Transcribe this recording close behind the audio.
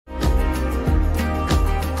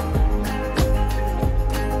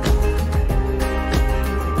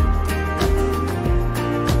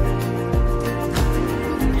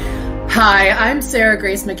Hi, I'm Sarah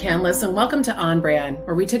Grace McCandless, and welcome to OnBrand,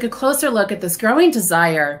 where we take a closer look at this growing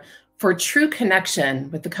desire for true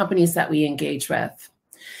connection with the companies that we engage with.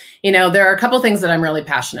 You know, there are a couple things that I'm really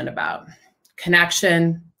passionate about.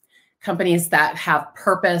 Connection, companies that have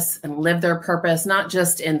purpose and live their purpose, not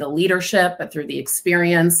just in the leadership, but through the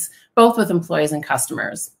experience, both with employees and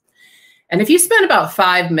customers. And if you spend about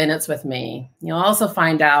 5 minutes with me, you'll also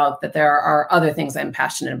find out that there are other things I'm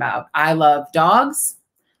passionate about. I love dogs,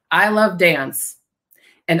 I love dance,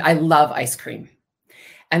 and I love ice cream.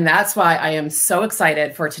 And that's why I am so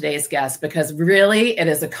excited for today's guest, because really it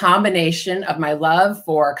is a combination of my love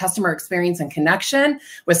for customer experience and connection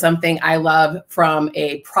with something I love from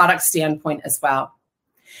a product standpoint as well.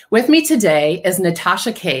 With me today is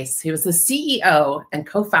Natasha Case, who is the CEO and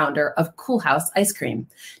co-founder of Coolhaus Ice Cream.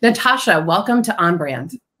 Natasha, welcome to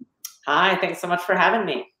OnBrand. Hi, thanks so much for having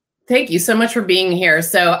me. Thank you so much for being here.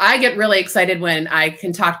 So I get really excited when I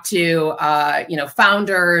can talk to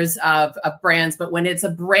founders of brands, but when it's a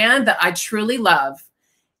brand that I truly love,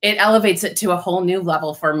 it elevates it to a whole new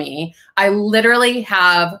level for me. I literally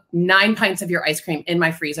have 9 pints of your ice cream in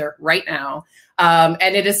my freezer right now.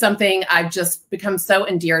 And it is something I've just become so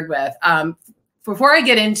endeared with. Before I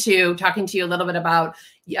get into talking to you a little bit about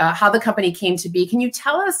how the company came to be, can you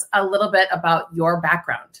tell us a little bit about your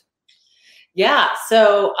background? Yeah,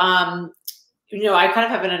 so, I kind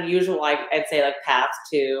of have an unusual, I'd say, path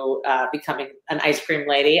to becoming an ice cream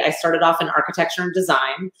lady. I started off in architecture and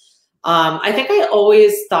design. I think I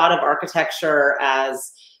always thought of architecture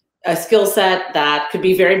as a skill set that could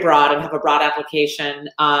be very broad and have a broad application,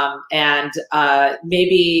 and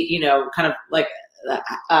maybe, kind of like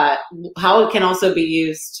how it can also be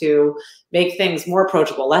used to make things more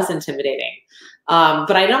approachable, less intimidating.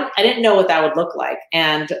 But I didn't know what that would look like.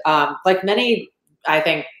 And like many, I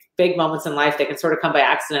think, big moments in life, they can sort of come by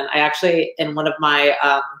accident. I actually, in one of my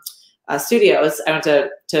studios, I went to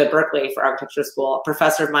Berkeley for architecture school. A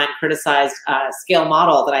professor of mine criticized a scale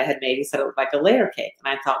model that I had made. He said it looked like a layer cake.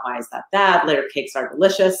 And I thought, why is that bad? Layer cakes are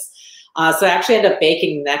delicious. So I actually ended up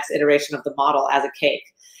baking the next iteration of the model as a cake.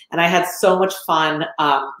 And I had so much fun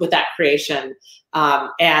with that creation. And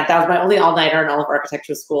that was my only all-nighter in all of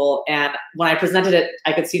architecture school. And when I presented it,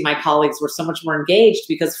 I could see my colleagues were so much more engaged,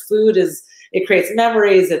 because food it creates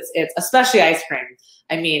memories. It's especially ice cream.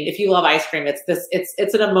 I mean, if you love ice cream,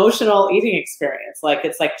 it's an emotional eating experience.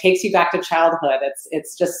 It's like takes you back to childhood.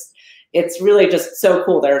 It's really just so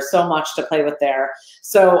cool. There's so much to play with there.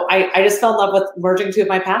 So I just fell in love with merging 2 of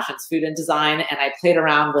my passions, food and design. And I played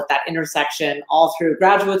around with that intersection all through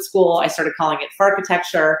graduate school. I started calling it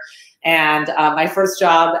architecture. And my first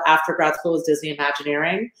job after grad school was Disney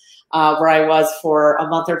Imagineering, where I was for a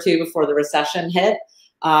month or 2 before the recession hit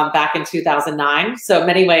back in 2009. So in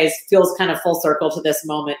many ways feels kind of full circle to this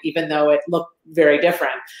moment, even though it looked very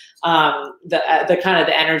different. The kind of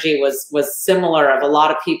the energy was similar, of a lot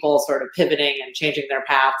of people sort of pivoting and changing their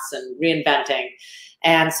paths and reinventing.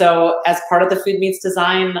 And so as part of the food meets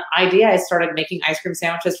design idea, I started making ice cream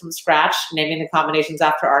sandwiches from scratch, naming the combinations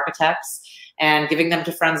after architects, and giving them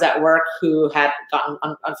to friends at work who had gotten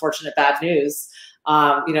unfortunate bad news,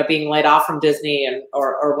 being laid off from Disney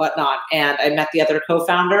or whatnot. And I met the other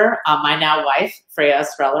co-founder, my now wife, Freya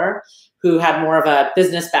Streller, who had more of a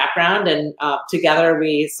business background. And together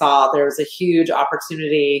we saw there was a huge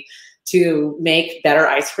opportunity to make better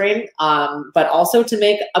ice cream, but also to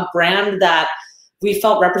make a brand that we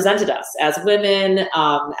felt represented us as women,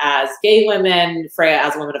 as gay women, Freya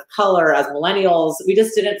as a woman of color, as millennials. We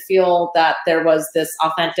just didn't feel that there was this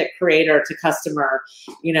authentic creator to customer,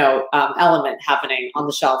 element happening on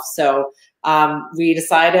the shelf. So we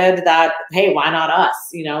decided that, hey, why not us?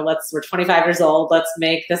 We're 25 years old. Let's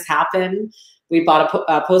make this happen. We bought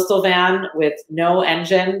a postal van with no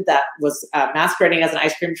engine that was masquerading as an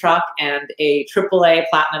ice cream truck, and a AAA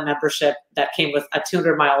platinum membership that came with a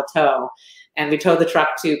 200-mile tow. And we towed the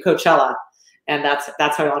truck to Coachella, and that's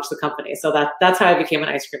how I launched the company. So that's how I became an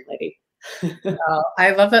ice cream lady. Oh,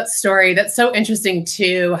 I love that story. That's so interesting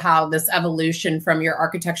too, how this evolution from your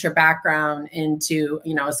architecture background into,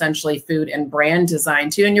 essentially food and brand design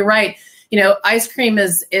too. And you're right, ice cream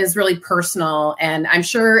is really personal, and I'm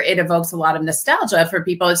sure it evokes a lot of nostalgia for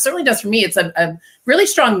people. It certainly does for me. It's a really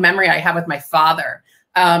strong memory I have with my father.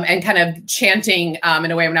 And kind of chanting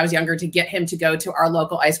in a way when I was younger to get him to go to our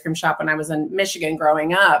local ice cream shop when I was in Michigan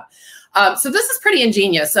growing up. So this is pretty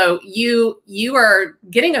ingenious. So you are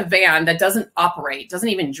getting a van that doesn't operate, doesn't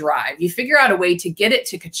even drive. You figure out a way to get it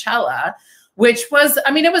to Coachella, which was,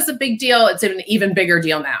 it was a big deal. It's an even bigger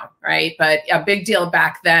deal now, right? But a big deal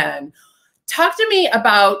back then. talk to me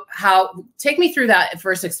about take me through that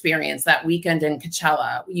first experience, that weekend in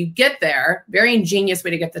Coachella. You get there, very ingenious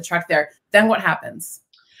way to get the truck there. Then what happens?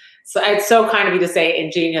 So it's so kind of you to say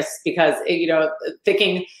ingenious because,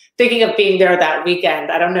 thinking of being there that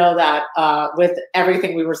weekend, I don't know that with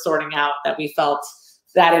everything we were sorting out that we felt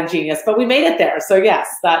that ingenious, but we made it there. So yes,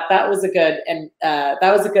 that was a good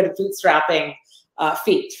bootstrapping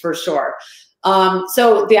feat for sure.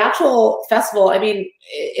 So the actual festival, I mean,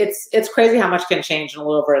 it's crazy how much can change in a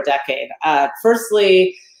little over a decade.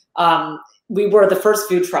 Firstly, we were the first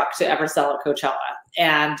food truck to ever sell at Coachella.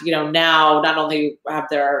 And, now not only have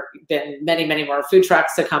there been many, many more food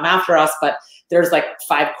trucks to come after us, but there's like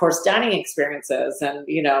 5-course dining experiences and,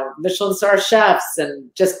 Michelin star chefs and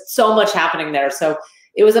just so much happening there. So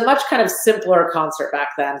it was a much kind of simpler concert back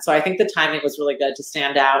then. So I think the timing was really good to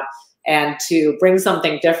stand out and to bring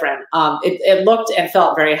something different. It looked and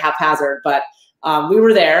felt very haphazard, but we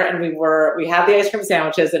were there and we had the ice cream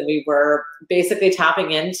sandwiches and we were basically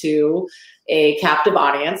tapping into a captive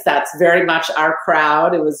audience. That's very much our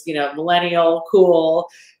crowd. It was, millennial, cool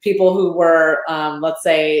people who were, let's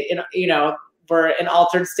say, were in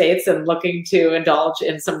altered states and looking to indulge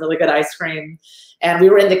in some really good ice cream. And we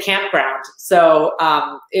were in the campground. So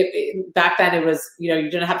back then it was, you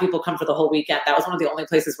didn't have people come for the whole weekend. That was one of the only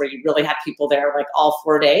places where you really had people there like all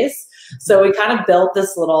 4 days. So we kind of built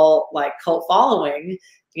this little like cult following,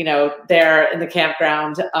 there in the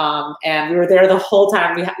campground. And we were there the whole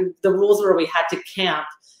time. The rules were we had to camp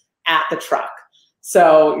at the truck.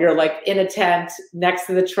 So you're like in a tent next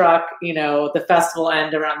to the truck, the festival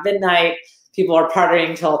end around midnight. People are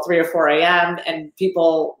partying till 3 or 4 a.m. and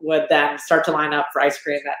people would then start to line up for ice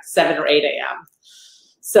cream at 7 or 8 a.m.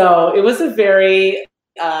 So it was a very,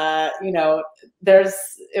 it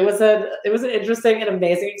was an interesting and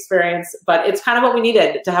amazing experience, but it's kind of what we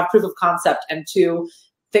needed to have proof of concept and to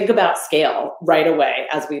think about scale right away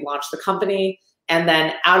as we launched the company. And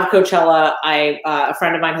then out of Coachella, a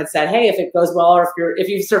friend of mine had said, hey, if it goes well, or if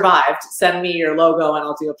you've survived, send me your logo and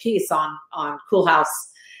I'll do a piece on Coolhaus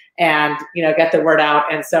and, get the word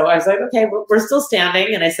out. And so I was like, okay, we're still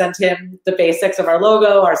standing. And I sent him the basics of our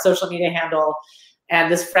logo, our social media handle.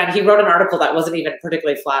 And this friend, he wrote an article that wasn't even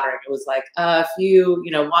particularly flattering. It was like, if you,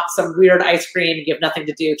 want some weird ice cream, you have nothing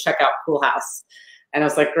to do, check out Coolhaus. And I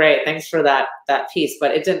was like, great, thanks for that piece.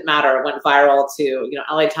 But it didn't matter. It went viral to,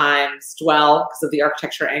 LA Times, Dwell, because of the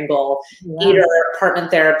architecture angle, Eater,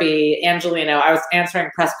 Apartment Therapy, Angelino. I was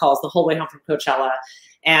answering press calls the whole way home from Coachella.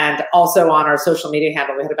 And also on our social media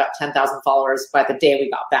handle, we had about 10,000 followers by the day we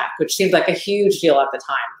got back, which seemed like a huge deal at the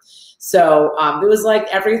time. So it was like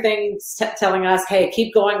everything telling us, hey,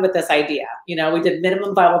 keep going with this idea. We did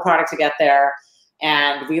minimum viable product to get there.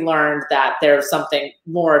 And we learned that there's something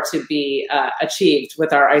more to be achieved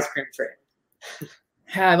with our ice cream dream.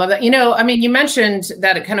 Yeah, I love that. You mentioned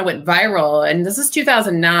that it kind of went viral, and this is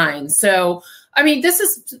 2009. So, this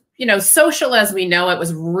is, social as we know it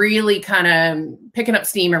was really kind of picking up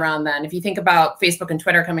steam around then. If you think about Facebook and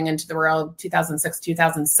Twitter coming into the world, 2006,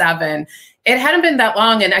 2007, it hadn't been that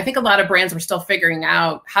long. And I think a lot of brands were still figuring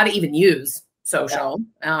out how to even use social,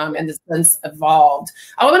 and this has evolved.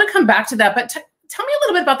 I want to come back to that, but tell me a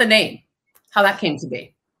little bit about the name, how that came to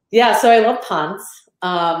be. Yeah, so I love puns.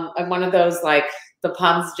 I'm one of those, like, the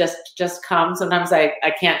puns just come. Sometimes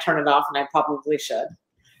I can't turn it off, and I probably should.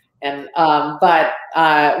 And but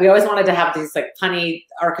we always wanted to have these like punny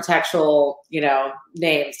architectural,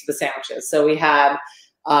 names to the sandwiches. So we had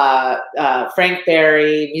Frank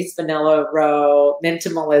Berry, Meets Vanilla Row,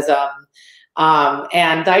 Minimalism.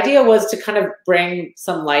 And the idea was to kind of bring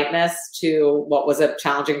some lightness to what was a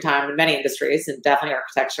challenging time in many industries, and definitely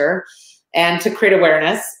architecture, and to create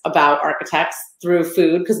awareness about architects through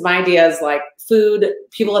food. Because my idea is like food,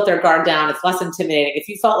 people let their guard down. It's less intimidating. If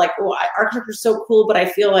you felt like, oh, architecture is so cool, but I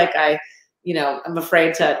feel like I'm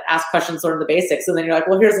afraid to ask questions, learn the basics. And then you're like,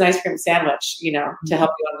 well, here's an ice cream sandwich, to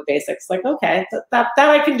help you on the basics. Like, okay, that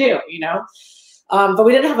I can do, But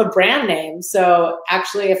we didn't have a brand name. So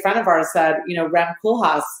actually a friend of ours said, Rem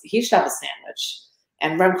Coolhaus, he should have a sandwich.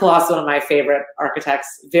 And Rem Coolhaus is one of my favorite architects,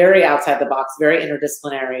 very outside the box, very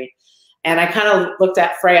interdisciplinary. And I kind of looked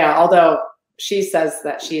at Freya, although she says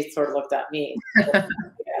that she sort of looked at me. Yeah,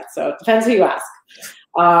 so it depends who you ask.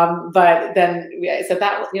 But then I said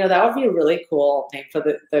that, that would be a really cool name for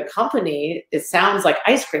the company. It sounds like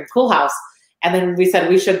ice cream, Coolhaus. And then we said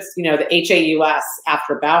we should, the HAUS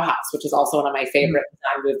after Bauhaus, which is also one of my favorite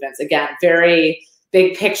design movements. Again, very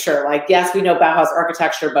big picture. Like, yes, we know Bauhaus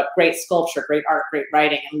architecture, but great sculpture, great art, great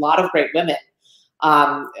writing, and a lot of great women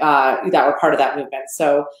that were part of that movement.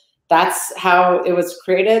 So that's how it was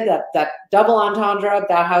created. That double entendre,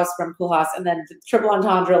 Bauhaus from Coolhaus, and then the triple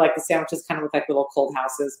entendre, like the sandwiches kind of look like little cold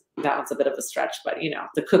houses. That one's a bit of a stretch, but you know,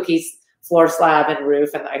 the cookies, floor slab and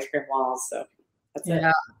roof, and the ice cream walls. So that's it.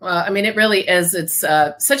 Yeah. Well, I mean, it really is. It's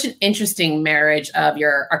such an interesting marriage of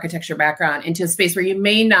your architecture background into a space where you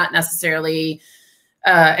may not necessarily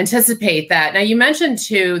anticipate that. Now, you mentioned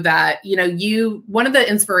too that, you know, one of the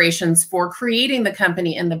inspirations for creating the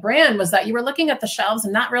company and the brand was that you were looking at the shelves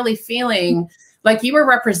and not really feeling like you were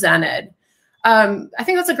represented. I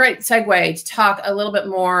think that's a great segue to talk a little bit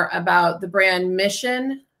more about the brand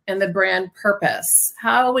mission and the brand purpose.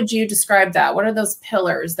 How would you describe that? What are those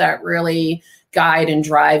pillars that really guide and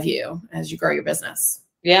drive you as you grow your business?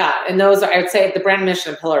 Yeah, and those are, I would say, the brand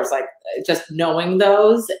mission and pillars, like just knowing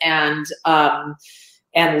those and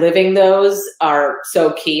living those are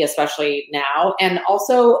so key, especially now. And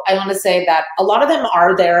also, I want to say that a lot of them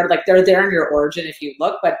are there, like they're there in your origin if you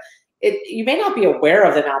look, but you may not be aware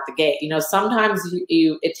of them out the gate. You know, sometimes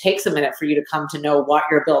it takes a minute for you to come to know what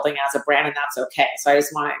you're building as a brand, and that's okay. So I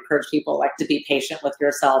just want to encourage people like to be patient with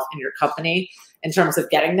yourself and your company in terms of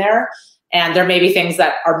getting there. And there may be things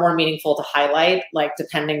that are more meaningful to highlight, like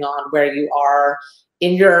depending on where you are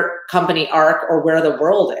in your company arc or where the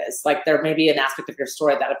world is. Like there may be an aspect of your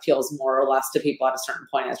story that appeals more or less to people at a certain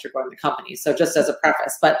point as you're growing the company. So just as a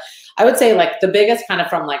preface, but I would say like the biggest kind of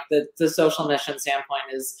from like the social mission standpoint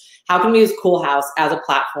is how can we use Coolhaus as a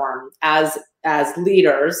platform, as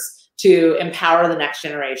leaders to empower the next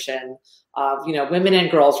generation of, you know, women and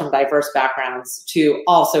girls from diverse backgrounds to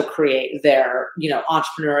also create their, you know,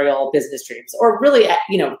 entrepreneurial business dreams, or really,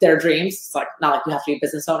 you know, their dreams. It's like, not like you have to be a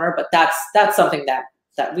business owner, but that's something that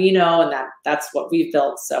we know, and that's what we've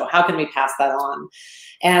built. So how can we pass that on?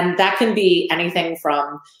 And that can be anything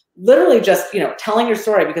from literally just, you know, telling your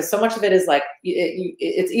story, because so much of it is like,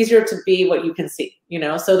 it's easier to be what you can see, you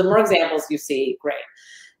know? So the more examples you see, great.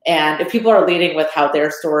 And if people are leading with how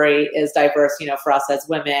their story is diverse, you know, for us as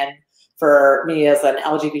women, for me as an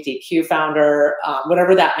LGBTQ founder,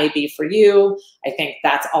 whatever that may be for you, I think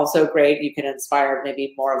that's also great. You can inspire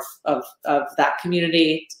maybe more of that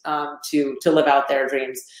community to live out their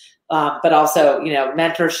dreams. But also, you know,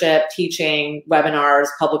 mentorship, teaching, webinars,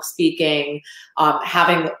 public speaking,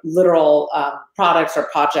 having literal products or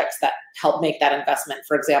projects that help make that investment.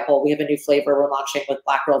 For example, we have a new flavor we're launching with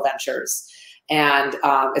Black Girl Ventures, and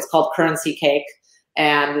it's called Currency Cake.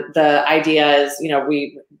 And the idea is, you know,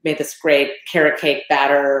 we made this great carrot cake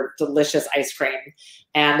batter, delicious ice cream,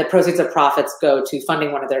 and the proceeds of profits go to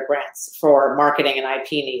funding one of their grants for marketing and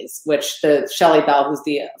IP needs, which the Shelley Bell, who's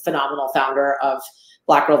the phenomenal founder of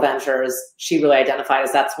Black Girl Ventures, she really identified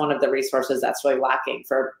as that's one of the resources that's really lacking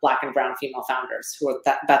for Black and brown female founders, who are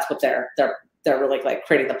that's what they're really like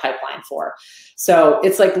creating the pipeline for. So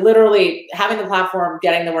it's like literally having the platform,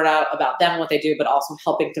 getting the word out about them, what they do, but also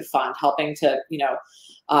helping to fund, helping to, you know,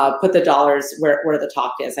 put the dollars where the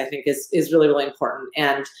talk is, I think is really, really important.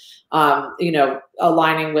 And, you know,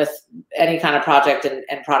 aligning with any kind of project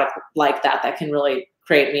and product like that can really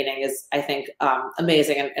create meaning is, I think,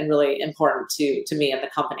 amazing and really important to me and the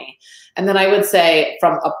company. And then I would say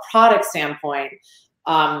from a product standpoint,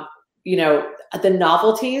 you know, the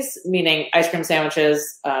novelties, meaning ice cream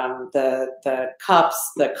sandwiches, the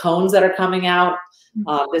cups, the cones that are coming out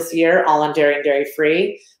this year, all on dairy and dairy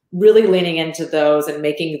free, really leaning into those and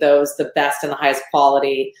making those the best and the highest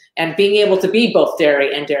quality, and being able to be both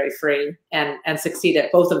dairy and dairy free and succeed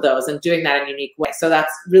at both of those and doing that in a unique way. So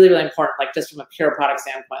that's really, really important, like just from a pure product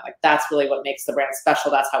standpoint, like that's really what makes the brand special.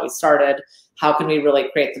 That's how we started. How can we really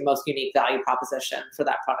create the most unique value proposition for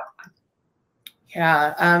that product line?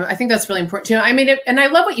 Yeah, I think that's really important too. I mean, and I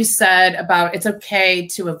love what you said about it's okay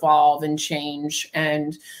to evolve and change,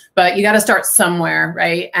 but you got to start somewhere,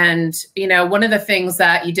 right? And, you know, one of the things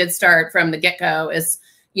that you did start from the get-go is,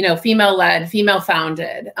 you know, female-led,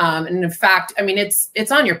 female-founded. And in fact, I mean,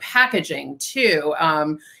 it's on your packaging too.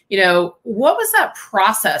 You know, what was that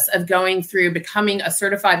process of going through becoming a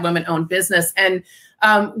certified women-owned business? And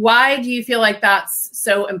why do you feel like that's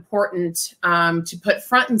so important to put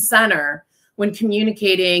front and center when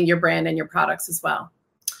communicating your brand and your products as well?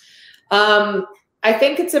 I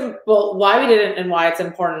think well, why we did it and why it's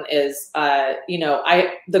important is, you know,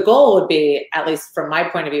 the goal would be, at least from my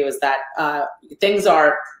point of view, is that things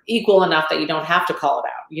are equal enough that you don't have to call it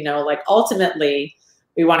out. You know, like ultimately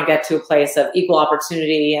we want to get to a place of equal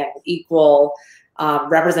opportunity and equal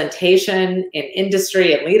representation in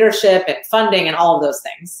industry and leadership and funding and all of those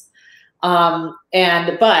things.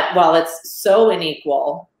 But while it's so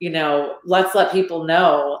unequal, you know, let's let people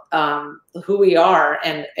know who we are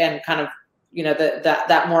and kind of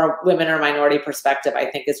that more women or minority perspective, I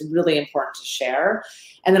think, is really important to share.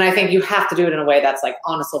 And then I think you have to do it in a way that's like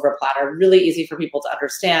on a silver platter, really easy for people to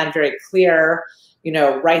understand, very clear,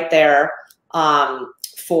 right there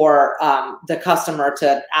for the customer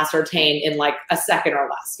to ascertain in like a second or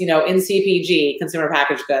less. In CPG, consumer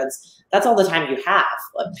packaged goods, that's all the time you have.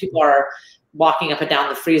 Like, people are walking up and down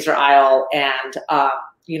the freezer aisle and,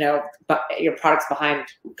 but your product's behind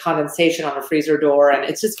condensation on the freezer door, and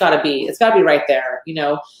it's got to be right there.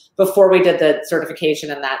 Before we did the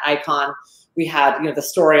certification and that icon, we had, the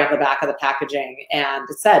story on the back of the packaging, and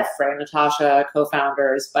it said Frey and Natasha,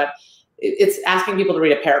 co-founders, but it's asking people to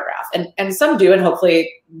read a paragraph, and some do, and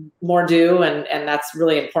hopefully more do. And that's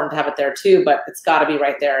really important to have it there too, but it's got to be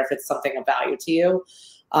right there if it's something of value to you.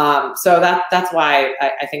 So that's why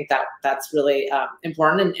I think that's really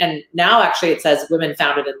important. And now actually it says women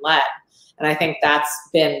founded and led. And I think that's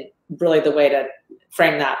been really the way to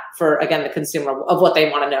frame that for, again, the consumer of what they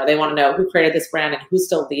want to know. They want to know who created this brand and who's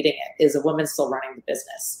still leading it. Is a woman still running the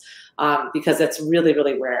business? Because it's really,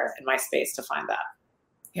 really rare in my space to find that.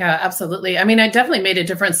 Yeah, absolutely. I mean, I definitely made a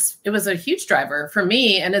difference. It was a huge driver for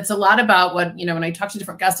me. And it's a lot about what, when I talk to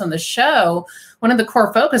different guests on the show, one of the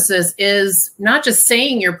core focuses is not just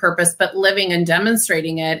saying your purpose, but living and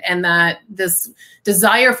demonstrating it. And that this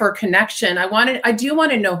desire for connection, I do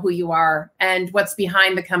want to know who you are and what's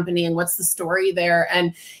behind the company and what's the story there.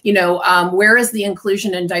 And, where is the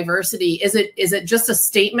inclusion and diversity? Is it just a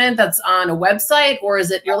statement that's on a website, or is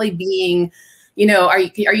it really being, are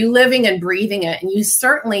you living and breathing it? And you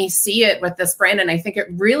certainly see it with this brand. And I think it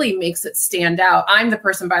really makes it stand out. I'm the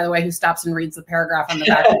person, by the way, who stops and reads the paragraph on the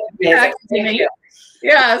back. Thank you.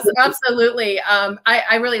 Yes, absolutely.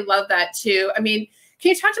 I really love that too. I mean, can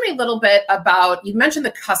you talk to me a little bit about, you mentioned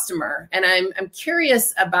the customer, and I'm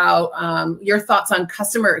curious about your thoughts on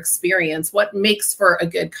customer experience. What makes for a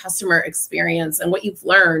good customer experience, and what you've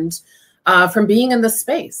learned from being in this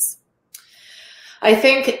space? I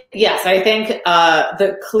think, yes,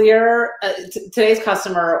 the clear, today's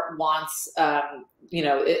customer wants,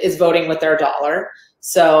 is voting with their dollar.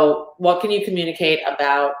 So what can you communicate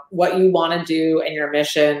about what you want to do and your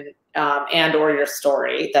mission and or your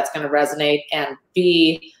story that's going to resonate and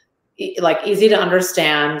be like easy to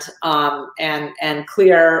understand and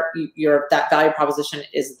clear? That value proposition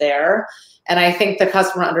is there. And I think the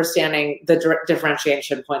customer understanding the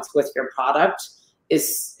differentiation points with your product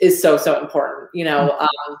is so important.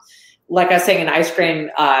 Like I was saying in ice cream,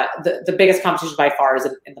 the biggest competition by far is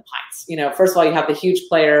in the pints. First of all, you have the huge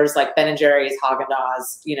players like Ben and Jerry's,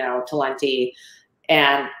 Haagen-Dazs, Talenti,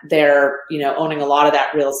 and they're owning a lot of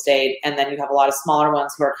that real estate. And then you have a lot of smaller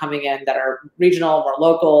ones who are coming in that are regional, more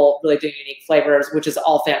local, really doing unique flavors, which is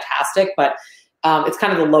all fantastic. But it's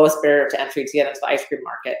kind of the lowest barrier to entry to get into the ice cream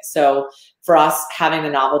market. So for us, having the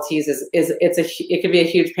novelties it can be a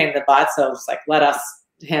huge pain in the butt. So just like, let us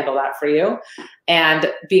handle that for you.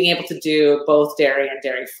 And being able to do both dairy and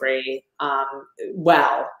dairy-free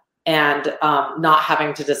well, and not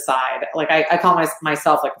having to decide. Like I call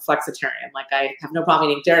myself like a flexitarian. Like I have no problem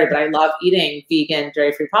eating dairy, but I love eating vegan,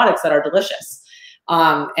 dairy-free products that are delicious.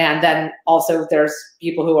 And then also there's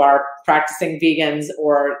people who are practicing vegans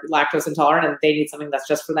or lactose intolerant, and they need something that's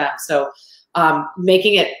just for them. So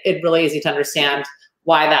making it really easy to understand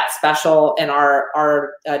why that's special. And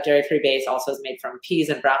our dairy-free base also is made from peas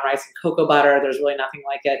and brown rice and cocoa butter. There's really nothing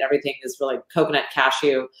like it. Everything is really coconut,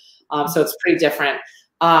 cashew. So it's pretty different.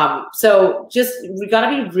 So we got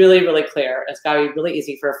to be really, really clear. It's got to be really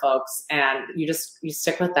easy for folks, and you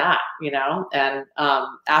stick with that, and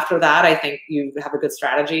after that, I think you have a good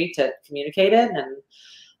strategy to communicate it and,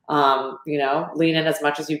 lean in as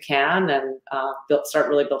much as you can and start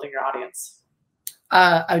really building your audience.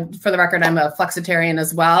 For the record, I'm a flexitarian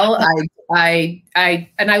as well. I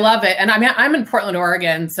love it. And I'm in Portland,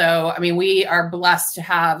 Oregon. So, I mean, we are blessed to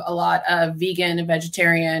have a lot of vegan and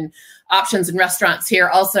vegetarian options in restaurants here.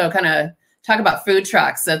 Also kind of talk about food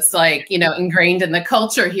trucks. That's like, ingrained in the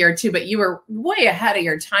culture here too, but you were way ahead of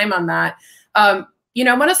your time on that. I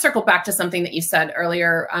want to circle back to something that you said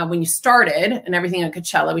earlier when you started and everything at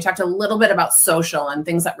Coachella. We talked a little bit about social and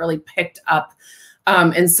things that really picked up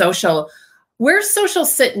in social. Where's social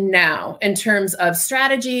sit now in terms of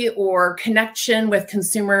strategy or connection with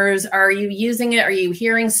consumers? Are you using it? Are you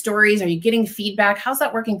hearing stories? Are you getting feedback? How's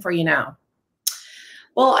that working for you now?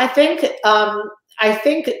 Well, I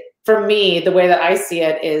think for me, the way that I see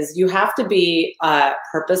it is you have to be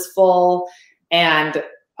purposeful and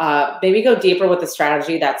maybe go deeper with the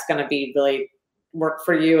strategy that's going to be really work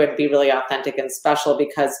for you and be really authentic and special,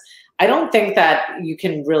 because I don't think that you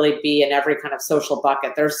can really be in every kind of social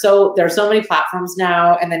bucket. There's so many platforms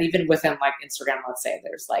now. And then even within like Instagram, let's say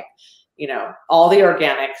there's like, all the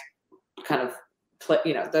organic kind of,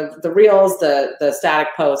 the reels, the static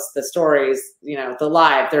posts, the stories, the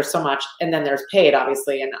live, there's so much. And then there's paid,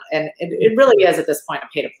 obviously. And it really is at this point a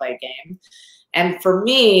pay to play game. And for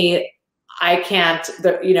me, I can't,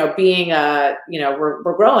 being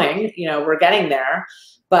we're growing, we're getting there,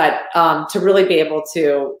 but to really be able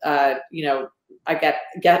to, I get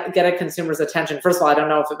a consumer's attention. First of all, I don't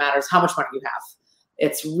know if it matters how much money you have.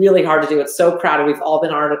 It's really hard to do. It's so crowded. We've all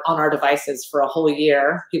been on our devices for a whole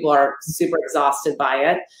year. People are super exhausted by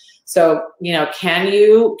it. So, can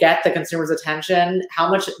you get the consumer's attention? How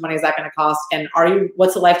much money is that going to cost? And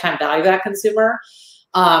what's the lifetime value of that consumer?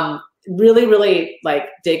 Really, really like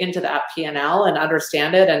dig into that P&L and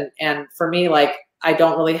understand it. And for me, like, I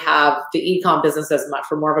don't really have the e-com business as much.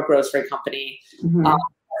 We're more of a grocery company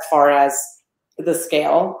as far as the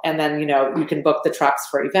scale. And then, you can book the trucks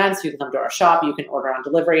for events. You can come to our shop. You can order on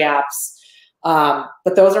delivery apps.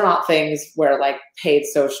 But those are not things where like paid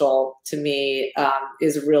social to me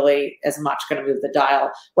is really as much going to move the dial.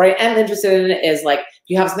 Where I am interested in it is like, if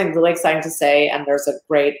you have something really exciting to say and there's a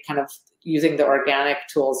great kind of using the organic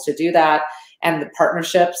tools to do that and the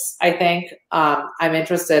partnerships, I think I'm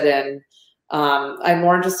interested in. I'm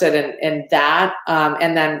more interested in that.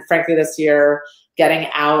 And then frankly, this year, getting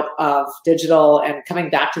out of digital and coming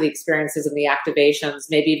back to the experiences and the activations,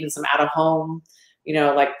 maybe even some out of home,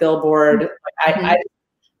 like billboard. I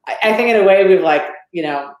think in a way we've like,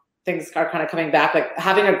 things are kind of coming back, like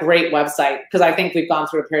having a great website. Cause I think we've gone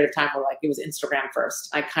through a period of time where like it was Instagram first.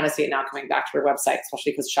 I kind of see it now coming back to your website,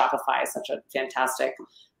 especially because Shopify is such a fantastic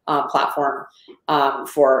platform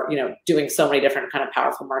for, doing so many different kind of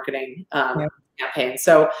powerful marketing campaigns.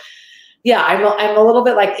 So yeah, I'm a little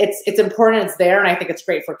bit like it's important, it's there, and I think it's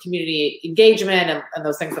great for community engagement and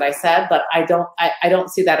those things that I said. But I don't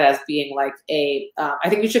see that as being like I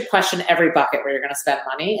think you should question every bucket where you're going to spend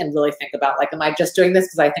money and really think about like, am I just doing this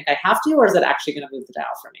because I think I have to, or is it actually going to move the dial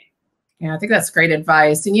for me? Yeah, I think that's great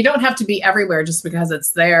advice. And you don't have to be everywhere just because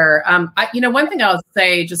it's there. One thing I'll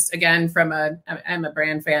say, just again, I'm a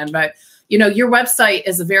brand fan, but your website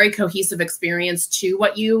is a very cohesive experience to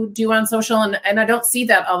what you do on social. And I don't see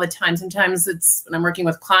that all the time. Sometimes it's when I'm working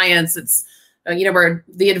with clients, it's, where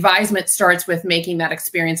the advisement starts with making that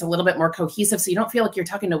experience a little bit more cohesive. So you don't feel like you're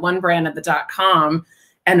talking to one brand at the .com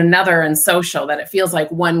and another in social, that it feels like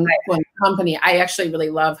one company. I actually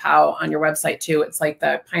really love how on your website too, it's like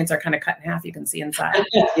the pints are kind of cut in half. You can see inside.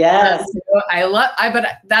 Yes. But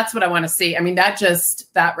that's what I want to see. I mean, that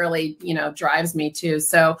really, drives me too.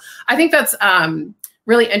 So I think that's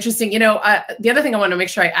really interesting. The other thing I want to make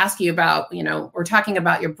sure I ask you about, we're talking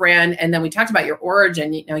about your brand and then we talked about your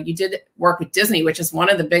origin. You did work with Disney, which is one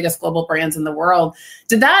of the biggest global brands in the world.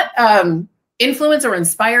 Did that, influence or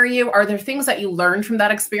inspire you? Are there things that you learned from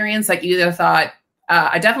that experience that you either thought,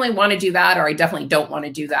 I definitely want to do that, or I definitely don't want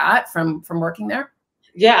to do that from working there?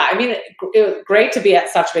 Yeah, I mean, it was great to be at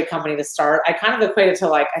such a big company to start. I kind of equated to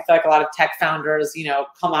like, I feel like a lot of tech founders,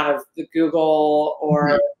 come out of the Google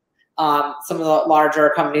or some of the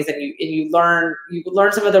larger companies, and you learn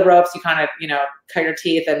some of the ropes. You kind of cut your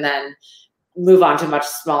teeth and then move on to a much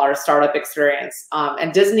smaller startup experience.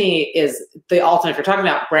 And Disney is the ultimate, if you're talking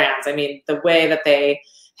about brands. I mean, the way that they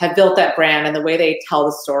have built that brand and the way they tell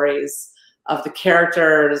the stories of the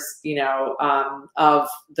characters, of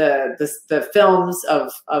the films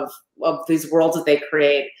of these worlds that they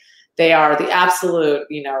create, they are the absolute,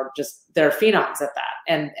 just they're phenoms at that.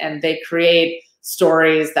 And they create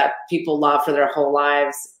stories that people love for their whole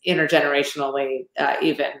lives, intergenerationally,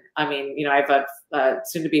 even. I mean, I have a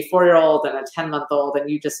soon-to-be 4-year-old and a 10-month-old, and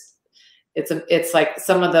it's like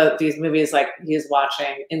some of these movies, like he was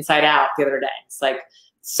watching Inside Out the other day. It's like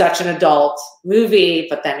such an adult movie,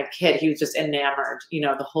 but then a kid, he was just enamored,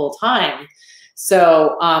 the whole time.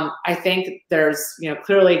 So I think there's,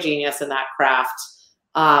 clearly genius in that craft.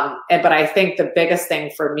 But I think the biggest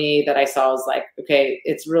thing for me that I saw was like, okay,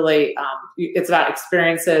 it's really, it's about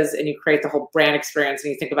experiences, and you create the whole brand experience.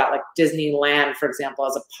 And you think about like Disneyland, for example,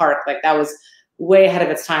 as a park, like that was way ahead of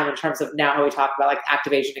its time in terms of now how we talk about like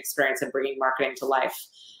activation experience and bringing marketing to life.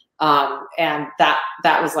 And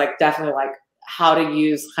that was like definitely like how to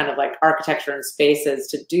use kind of like architecture and spaces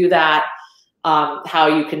to do that. How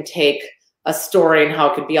you can take a story and how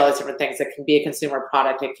it can be all these different things. It can be a consumer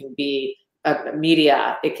product. It can be a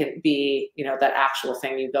media. It can be, that actual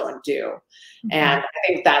thing you go and do. Mm-hmm. And I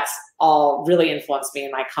think that's all really influenced me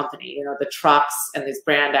in my company. The trucks and these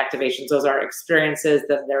brand activations, those are experiences.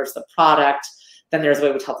 Then there's the product. Then there's the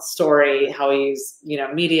way we tell the story, how we use,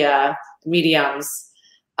 media, mediums.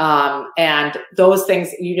 And those things,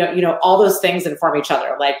 all those things inform each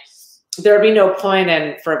other. Like there would be no point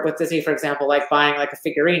with Disney, for example, like buying like a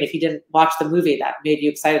figurine if you didn't watch the movie that made you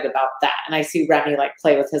excited about that. And I see Remy like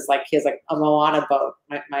play with his, like, he has like a Moana boat,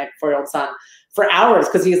 my 4-year-old son, for hours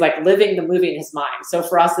because he's like living the movie in his mind. So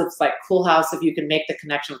for us, it's like Coolhaus. If you can make the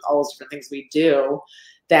connection with all those different things we do,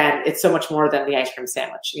 then it's so much more than the ice cream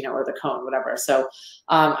sandwich, you know, or the cone, whatever. So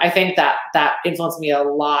I think that influenced me a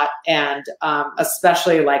lot, and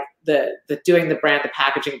especially like the doing the brand, the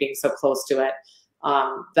packaging, being so close to it.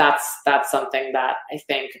 That's something that I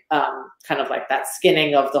think kind of like that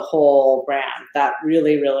skinning of the whole brand that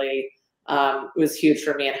really, really was huge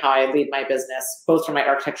for me and how I lead my business, both from my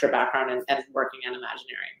architecture background and working in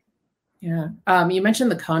Imagineering. Yeah. You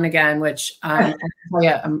mentioned the cone again, which I tell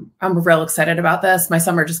you, I'm real excited about this. My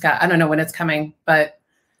summer just got, I don't know when it's coming, but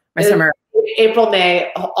my summer. April,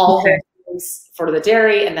 May, all things for the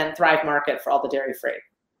dairy, and then Thrive Market for all the dairy free.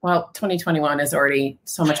 Well, 2021 is already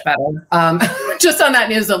so much better, just on that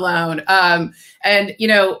news alone. And, you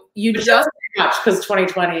know, you just much because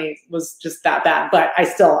 2020 was just that bad, but I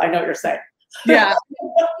know what you're saying. Yeah, you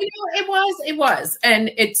know, it was,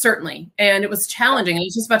 and it certainly, and it was challenging. I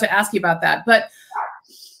was just about to ask you about that, but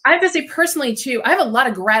I have to say personally too, I have a lot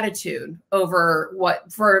of gratitude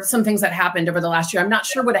for some things that happened over the last year. I'm not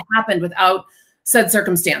sure what had happened without said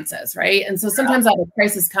circumstances, right? And so sometimes out of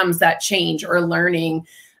crisis comes that change or learning.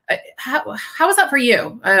 How was that for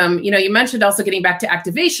you? You know, you mentioned also getting back to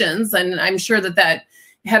activations, and I'm sure that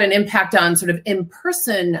had an impact on sort of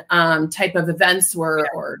in-person type of events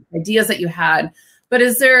or ideas that you had. But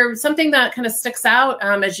is there something that kind of sticks out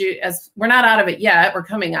as we're not out of it yet, we're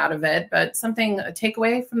coming out of it, but a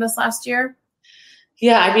takeaway from this last year?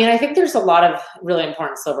 Yeah, I mean, I think there's a lot of really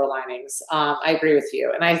important silver linings. I agree with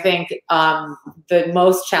you. And I think the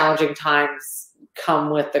most challenging times come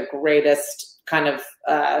with the greatest kind of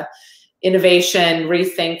innovation,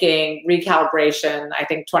 rethinking, recalibration. I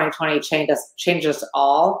think 2020 changed us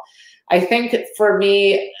all. I think for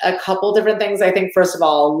me, a couple different things. I think first of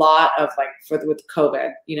all, a lot of like with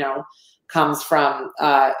COVID, you know, comes from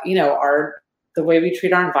you know, the way we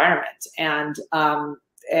treat our environment, and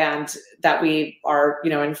that we are, you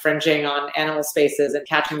know, infringing on animal spaces and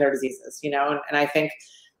catching their diseases, you know, and I think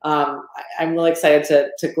I'm really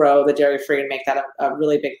excited to grow the dairy free and make that a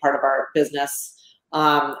really big part of our business.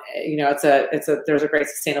 You know, there's a great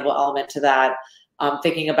sustainable element to that.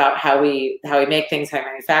 Thinking about how we make things, how we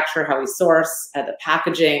manufacture, how we source, the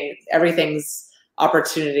packaging, everything's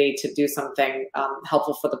opportunity to do something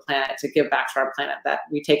helpful for the planet, to give back to our planet that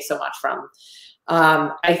we take so much from.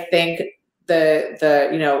 I think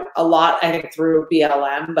you know, a lot, I think through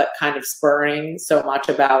BLM, but kind of spurring so much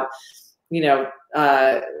about, you know,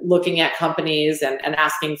 looking at companies and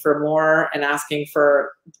asking for more and asking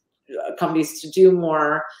for companies to do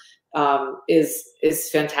more is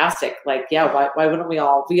fantastic. Like, yeah, why wouldn't we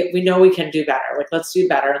all? We know we can do better. Like, let's do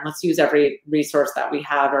better, and let's use every resource that we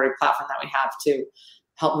have, every platform that we have to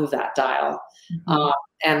help move that dial. Mm-hmm.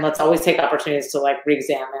 And let's always take opportunities to like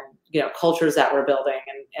re-examine, you know, cultures that we're building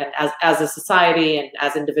and as a society and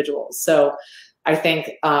as individuals. So I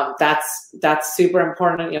think that's super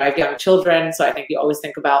important. You know, I have young children, so I think you always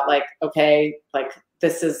think about like, okay, like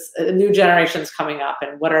this is a new generation's coming up,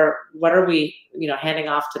 and what are we, you know, handing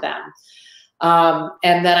off to them?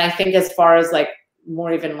 And then I think as far as like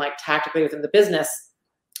more even like tactically within the business,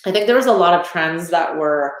 I think there was a lot of trends that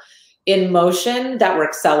were in motion that were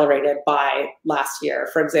accelerated by last year.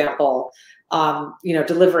 For example, you know,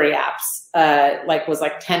 delivery apps, was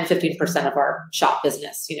like 10-15% of our shop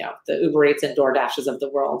business, you know, the Uber Eats and DoorDashes of the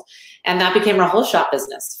world. And that became our whole shop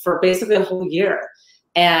business for basically a whole year.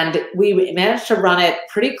 And we managed to run it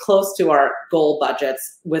pretty close to our goal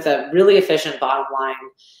budgets with a really efficient bottom line.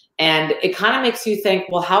 And it kind of makes you think,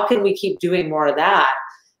 well, how can we keep doing more of that?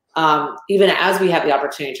 Even as we have the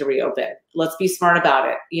opportunity to reopen? Let's be smart about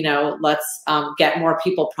it. You know, let's get more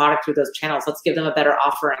people product through those channels. Let's give them a better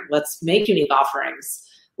offering. Let's make unique offerings.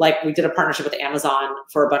 Like we did a partnership with Amazon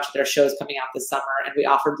for a bunch of their shows coming out this summer, and we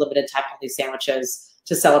offered limited time only sandwiches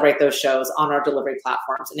to celebrate those shows on our delivery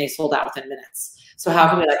platforms, and they sold out within minutes. So how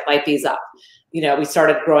can we like light these up? You know, we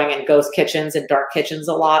started growing in ghost kitchens and dark kitchens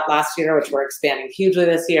a lot last year, which we're expanding hugely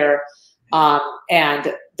this year.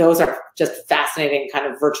 And those are just fascinating kind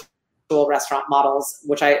of virtual restaurant models,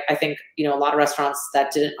 which I think, you know, a lot of restaurants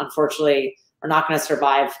that didn't, unfortunately, are not going to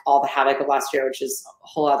survive all the havoc of last year, which is a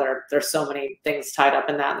whole other, there's so many things tied up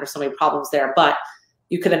in that, and there's so many problems there. But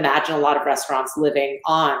you could imagine a lot of restaurants living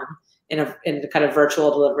on in the kind of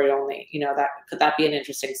virtual delivery only, you know, could that be an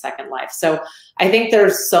interesting second life? So I think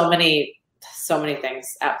there's so many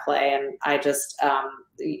things at play. And I just,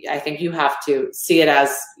 I think you have to see it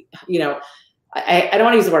as, you know, I don't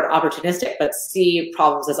want to use the word opportunistic, but see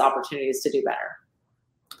problems as opportunities to do better.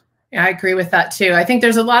 Yeah, I agree with that too. I think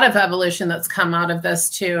there's a lot of evolution that's come out of this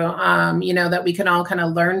too, you know, that we can all kind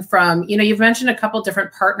of learn from. You know, you've mentioned a couple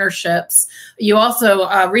different partnerships. You also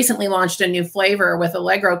recently launched a new flavor with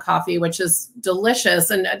Allegro coffee, which is delicious.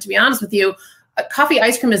 And to be honest with you, coffee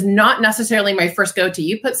ice cream is not necessarily my first go-to.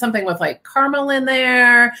 You put something with like caramel in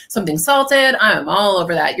there, something salted, I'm all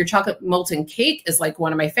over that. Your chocolate molten cake is like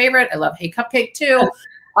one of my favorite. I love Hey Cupcake too.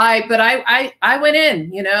 But I went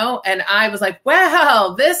in, you know, and I was like,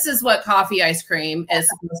 wow, this is what coffee ice cream is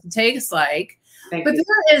supposed to taste like. But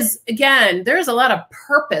there is, again, there's a lot of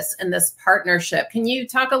purpose in this partnership. Can you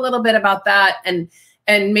talk a little bit about that and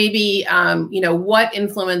maybe, you know, what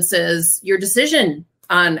influences your decision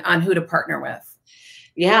on who to partner with?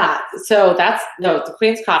 Yeah, so the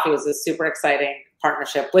Queen's Coffee was a super exciting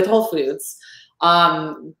partnership with Whole Foods.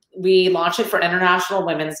 We launched it for International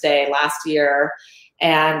Women's Day last year.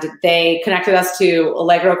 And they connected us to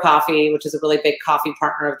Allegro Coffee, which is a really big coffee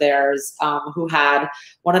partner of theirs, who had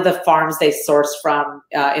one of the farms they sourced from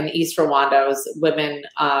in East Rwanda was women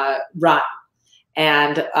run.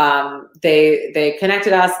 And they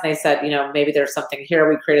connected us and they said, you know, maybe there's something here.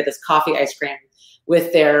 We created this coffee ice cream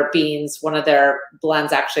with their beans, one of their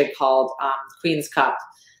blends actually called Queen's Cup.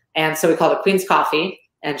 And so we called it Queen's Coffee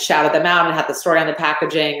and shouted them out and had the story on the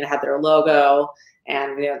packaging and had their logo.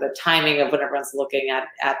 And, you know, the timing of when everyone's looking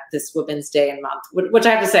at this Women's Day and month, which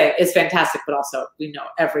I have to say is fantastic, but also we know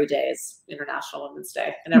every day is International Women's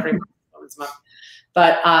Day and every Women's Month.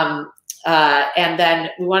 But, and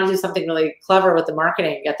then we want to do something really clever with the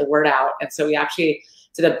marketing, get the word out. And so we actually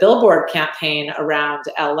did a billboard campaign around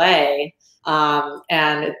LA,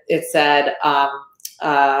 and it said,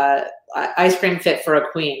 ice cream fit for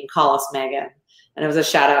a queen, call us Meghan. And it was a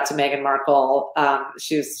shout out to Meghan Markle.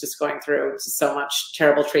 She was just going through so much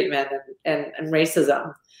terrible treatment and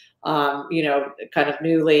racism, you know, kind of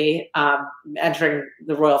newly entering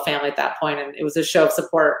the royal family at that point. And it was a show of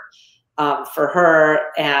support for her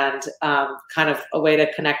and kind of a way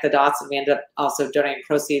to connect the dots. And we ended up also donating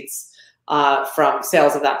proceeds from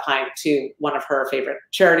sales of that pint to one of her favorite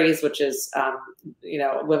charities, which is, you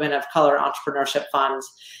know, Women of Color Entrepreneurship Fund.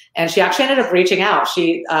 And she actually ended up reaching out.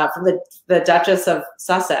 She, from the Duchess of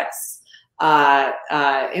Sussex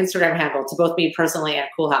Instagram handle to both me personally and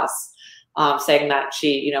Coolhaus, saying that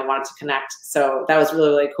she, you know, wanted to connect. So that was really,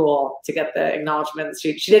 really cool to get the acknowledgement.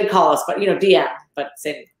 She did call us, but, you know, DM, but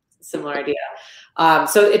similar idea.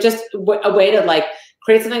 So it just a way to like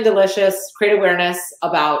create something delicious, create awareness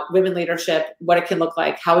about women leadership, what it can look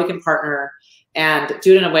like, how we can partner, and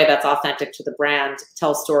do it in a way that's authentic to the brand,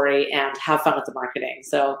 tell a story, and have fun with the marketing.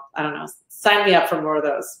 So I don't know, sign me up for more of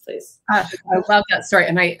those, please. I love that story.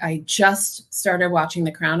 And I just started watching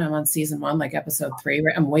The Crown. I'm on season 1, like episode 3.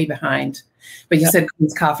 I'm way behind. But you said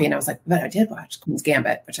Queen's Coffee, and I was like, but I did watch Queen's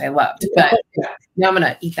Gambit, which I loved. But now I'm going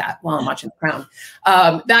to eat that while I'm watching The Crown.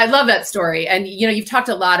 I love that story. And, you know, you've talked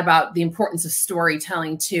a lot about the importance of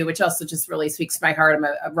storytelling too, which also just really speaks to my heart. I'm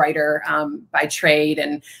a writer by trade.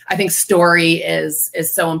 And I think story is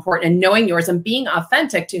so important, and knowing yours and being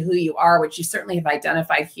authentic to who you are, which you certainly have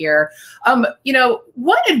identified here. You know,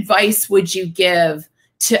 what advice would you give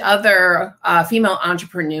to other female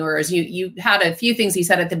entrepreneurs? You had a few things you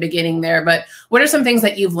said at the beginning there, but what are some things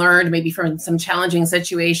that you've learned maybe from some challenging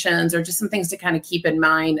situations, or just some things to kind of keep in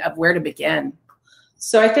mind of where to begin?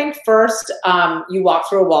 So I think first, you walk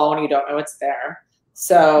through a wall when you don't know it's there.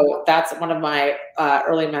 So that's one of my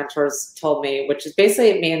early mentors told me, which is basically,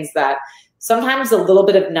 it means that sometimes a little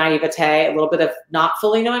bit of naivete, a little bit of not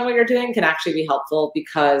fully knowing what you're doing can actually be helpful,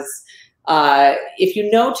 because if you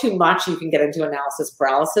know too much, you can get into analysis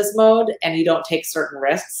paralysis mode and you don't take certain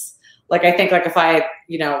risks. Like, I think like if I,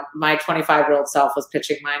 you know, my 25-year-old self was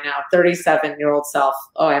pitching my now 37-year-old self,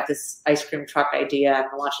 oh, I have this ice cream truck idea and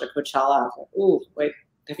I launched at Coachella. I was like, ooh, wait,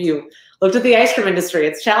 have you looked at the ice cream industry?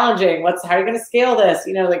 It's challenging. How are you going to scale this?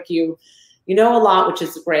 You know, like you know a lot, which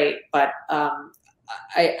is great. But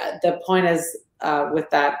the point is with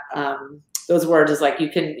that, those words is like, you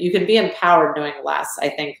can be empowered knowing less. I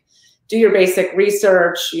think do your basic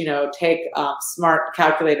research, you know, take smart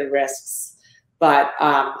calculated risks. But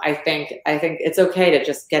I think it's okay to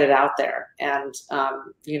just get it out there. And,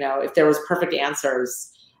 you know, if there was perfect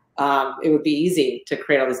answers, it would be easy to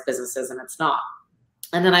create all these businesses, and it's not.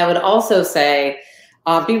 And then I would also say,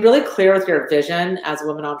 be really clear with your vision as a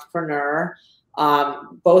woman entrepreneur,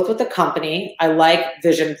 both with the company. I like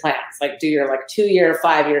vision plans, like do your like 2-year,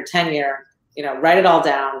 5-year, 10-year, you know, write it all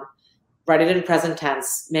down. Write it in present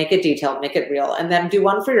tense, make it detailed, make it real, and then do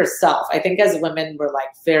one for yourself. I think as women, we're like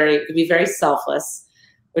could be very selfless,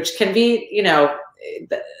 which can be, you know,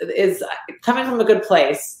 is coming from a good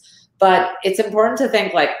place. But it's important to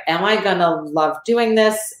think like, am I gonna love doing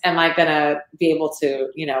this? Am I gonna be able to,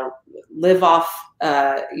 live off,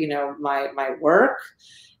 my work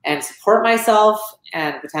and support myself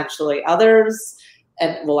and potentially others?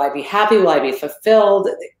 And will I be happy? Will I be fulfilled?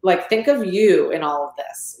 Like, think of you in all of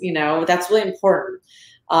this. That's really important.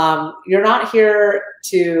 You're not here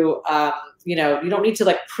to, you don't need to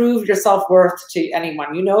like prove your self-worth to anyone.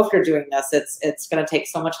 If you're doing this, it's going to take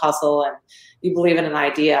so much hustle, and you believe in an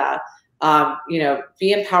idea.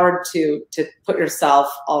 Be empowered to put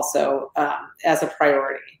yourself also as a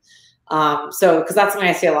priority. Because that's when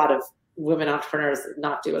I see a lot of women entrepreneurs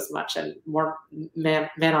not do as much, and more men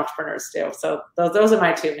entrepreneurs do. So those are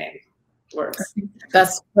my two main words.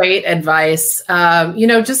 That's great advice.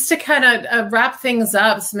 Just to kind of wrap things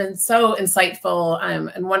up, it's been so insightful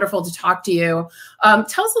and wonderful to talk to you.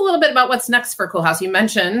 Tell us a little bit about what's next for Coolhaus. You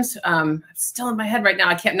mentioned, it's still in my head right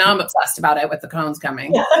now. Now I'm obsessed about it with the cones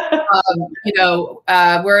coming.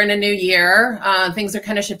 We're in a new year. Things are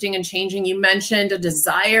kind of shifting and changing. You mentioned a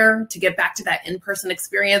desire to get back to that in-person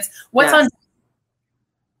experience. What's on?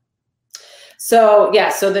 So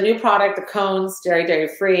the new product, the cones, dairy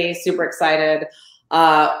free, super excited.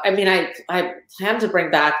 I plan to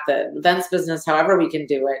bring back the events business, however we can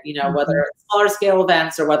do it, whether it's smaller scale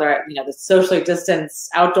events or whether, the socially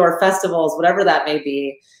distanced outdoor festivals, whatever that may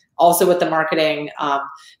be. Also with the marketing,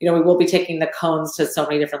 we will be taking the cones to so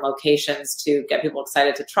many different locations to get people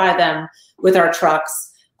excited to try them with our trucks.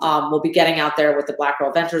 We'll be getting out there with the Black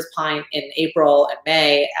Girl Ventures Pint in April and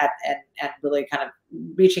May and really kind of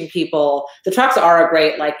reaching people. The trucks are a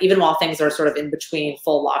great, like, even while things are sort of in between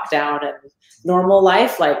full lockdown and normal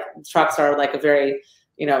life, like, trucks are like a very,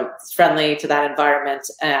 friendly to that environment,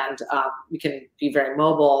 and we can be very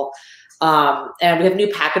mobile. And we have new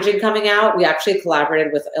packaging coming out. We actually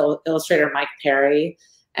collaborated with illustrator Mike Perry,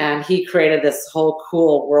 and he created this whole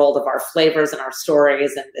cool world of our flavors and our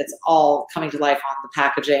stories, and it's all coming to life on the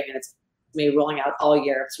packaging, and it's me rolling out all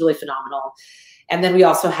year. It's really phenomenal. And then we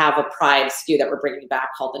also have a Pride SKU that we're bringing back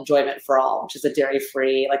called Enjoyment for All, which is a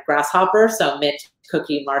dairy-free, like, grasshopper, so mint,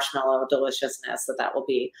 cookie, marshmallow deliciousness. That will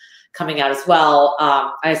be coming out as well.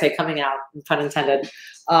 I say coming out, pun intended,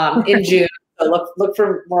 in June. So look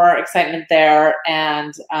for more excitement there,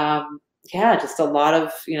 and just a lot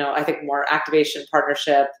of, I think more activation,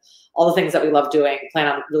 partnership, all the things that we love doing. Plan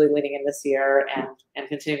on really leaning in this year and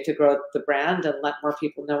continuing to grow the brand and let more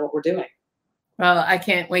people know what we're doing. Well, I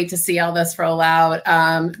can't wait to see all this roll out.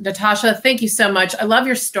 Natasha, thank you so much. I love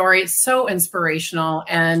your story. It's so inspirational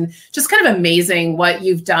and just kind of amazing what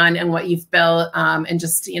you've done and what you've built in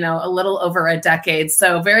just, a little over a decade.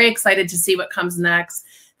 So very excited to see what comes next.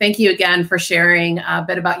 Thank you again for sharing a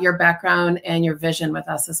bit about your background and your vision with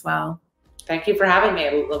us as well. Thank you for having me.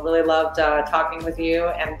 I really loved talking with you.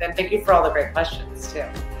 And thank you for all the great questions too.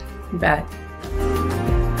 You bet.